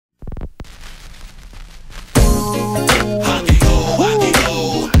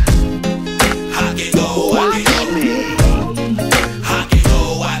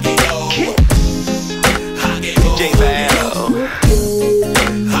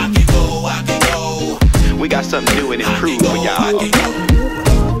got something new and improved for y'all.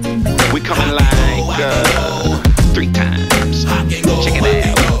 We coming like 3 times. Check it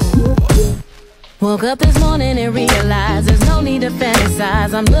out. Woke up this morning and realized there's no need to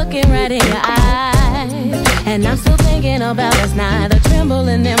fantasize. I'm looking right in your eyes, and I'm still thinking about last night. The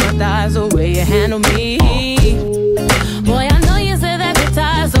trembling in my thighs, the way you handle me. Boy, I know you said that you're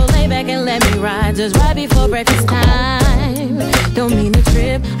tired, so lay back and let me ride just right before breakfast time. Don't mean to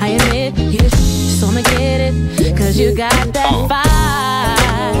trip, I admit, you just wanna get it, cause you got that fire.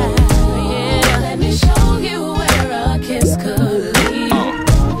 Yeah, let me show you where a kiss could lead,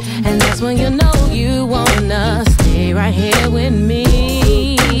 and that's when you know you wanna stay right here with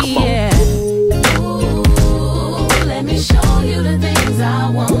me. Yeah. Ooh, let me show you the things I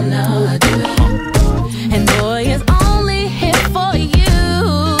wanna do, and